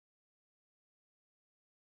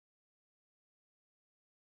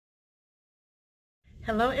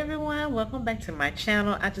Hello everyone, welcome back to my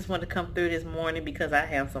channel. I just want to come through this morning because I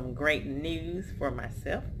have some great news for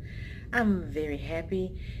myself. I'm very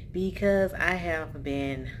happy because I have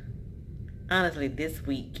been, honestly this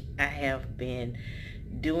week, I have been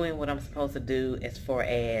doing what I'm supposed to do as far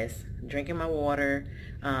as drinking my water,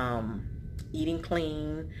 eating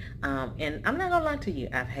clean, and I'm not gonna lie to you,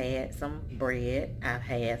 I've had some bread, I've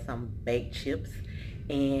had some baked chips,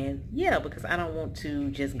 and yeah, because I don't want to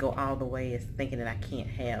just go all the way as thinking that I can't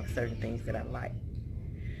have certain things that I like.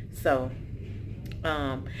 So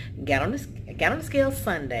um got on the scale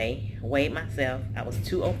Sunday, weighed myself, I was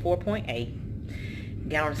 204.8.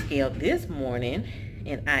 Got on the scale this morning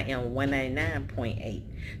and I am 199.8.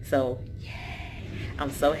 So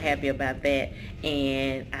I'm so happy about that,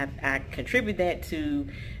 and I contribute that to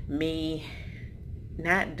me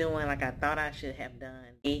not doing like I thought I should have done.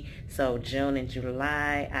 So June and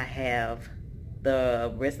July, I have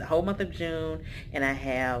the whole month of June, and I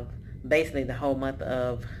have basically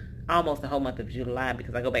almost the whole month of July,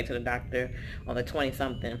 because I go back to the doctor on the 20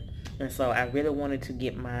 something, and so I really wanted to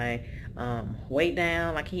get my weight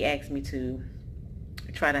down like he asked me to.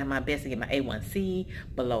 Try to have my best to get my A1C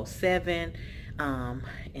below 7.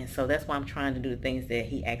 And so that's why I'm trying to do the things that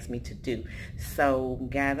he asked me to do. So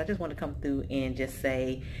guys, I just want to come through and just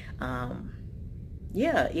say,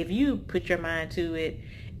 yeah, if you put your mind to it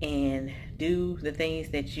and do the things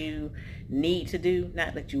that you need to do,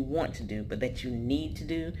 not that you want to do, but that you need to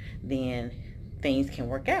do, then things can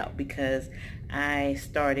work out. Because I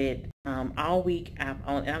started all week, and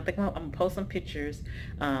I'm thinking I'm gonna post some pictures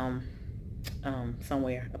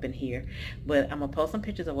somewhere up in here, but I'm gonna post some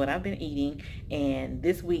pictures of what I've been eating. And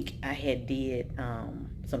this week I had did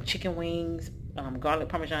some chicken wings, garlic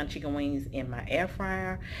parmesan chicken wings in my air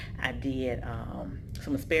fryer. I did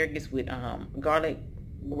some asparagus with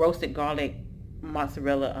roasted garlic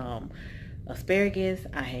mozzarella asparagus.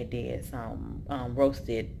 I had did some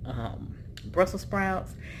roasted Brussels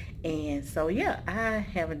sprouts. And so yeah, I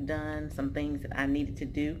have done some things that I needed to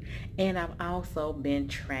do, and I've also been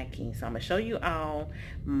tracking. So I'm gonna show you all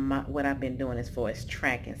what I've been doing as far as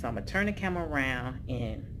tracking. So I'm gonna turn the camera around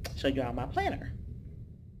and show you all my planner.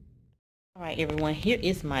 All right, everyone, here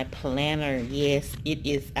is my planner. Yes, it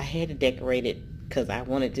is. I had to decorate it because I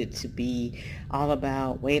wanted it to be all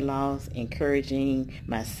about weight loss, encouraging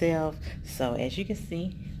myself. So as you can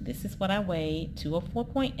see, this is what I weighed,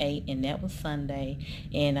 204.8, and that was Sunday.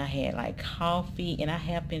 And I had like coffee, and I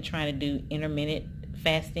have been trying to do intermittent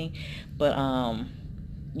fasting, but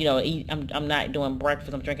you know, I'm not doing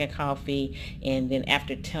breakfast. I'm drinking coffee, and then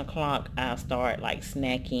after 10 o'clock I'll start like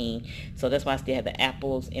snacking. So that's why I still have the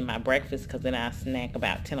apples in my breakfast, because then I snack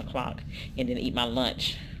about 10 o'clock and then eat my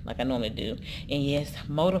lunch like I normally do. And yes,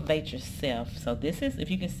 motivate yourself. So this is, if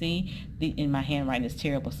you can see, in my handwriting is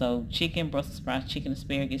terrible. So chicken, Brussels sprouts, chicken,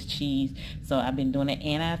 asparagus, cheese. So I've been doing it,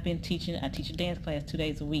 and I've been teaching. I teach a dance class 2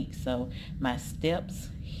 days a week. So my steps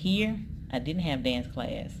here, I didn't have dance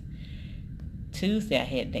class. Tuesday I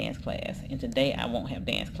had dance class, and today I won't have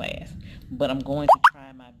dance class, but I'm going to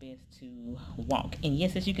try my best to walk. And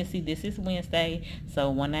yes, as you can see, this is Wednesday,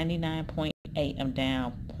 so 199.8. I'm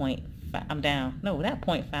down 0.5. I'm down, no, not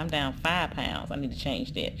 0.5, I'm down 5 pounds. I need to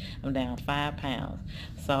change that. I'm down 5 pounds.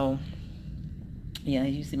 So yeah,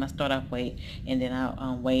 you see my start off weight, and then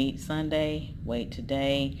I'll weigh Sunday, weigh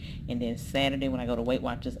today, and then Saturday when I go to Weight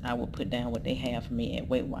Watchers, I will put down what they have for me at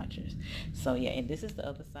Weight Watchers. So yeah, and this is the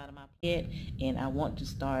other side of my head, and I want to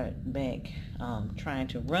start back trying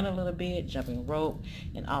to run a little bit, jumping rope,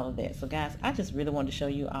 and all of that. So guys, I just really wanted to show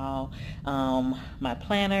you all my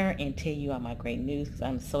planner and tell you all my great news, because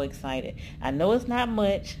I'm so excited. I know it's not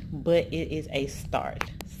much, but it is a start.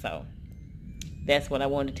 So that's what I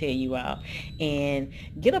wanted to tell you all. And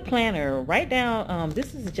get a planner. Write down,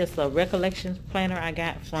 this is just a recollection planner I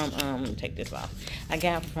got from, let me take this off. I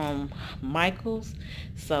got from Michaels.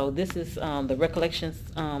 So this is the recollections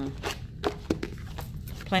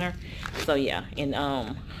planner. So yeah, and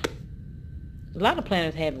a lot of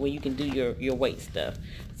planners have where you can do your weight stuff.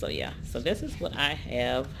 So yeah, so this is what I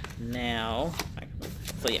have now.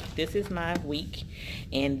 So yeah, this is my week,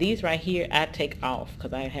 and these right here I take off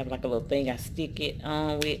because I have like a little thing I stick it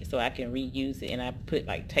on with so I can reuse it, and I put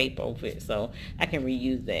like tape over it so I can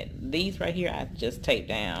reuse that. These right here I just tape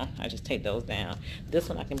down. I just tape those down. This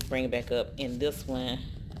one I can bring back up, and this one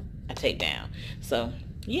I tape down. So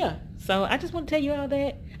yeah, so I just want to tell you all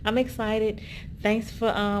that. I'm excited. Thanks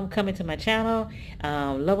for coming to my channel.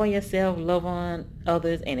 Love on yourself, love on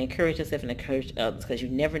others, and encourage yourself and encourage others, because you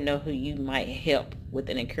never know who you might help with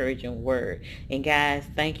an encouraging word. And guys,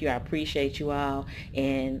 thank you. I appreciate you all.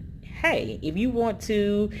 And hey, if you want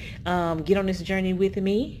to get on this journey with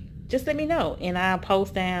me, just let me know, and I'll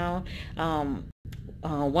post down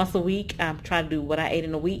once a week. I'm trying to do what I ate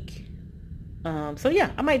in a week. So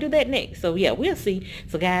yeah, I might do that next. So yeah, we'll see.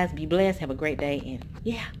 So guys, be blessed. Have a great day. And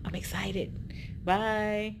yeah, I'm excited.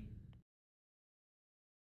 Bye.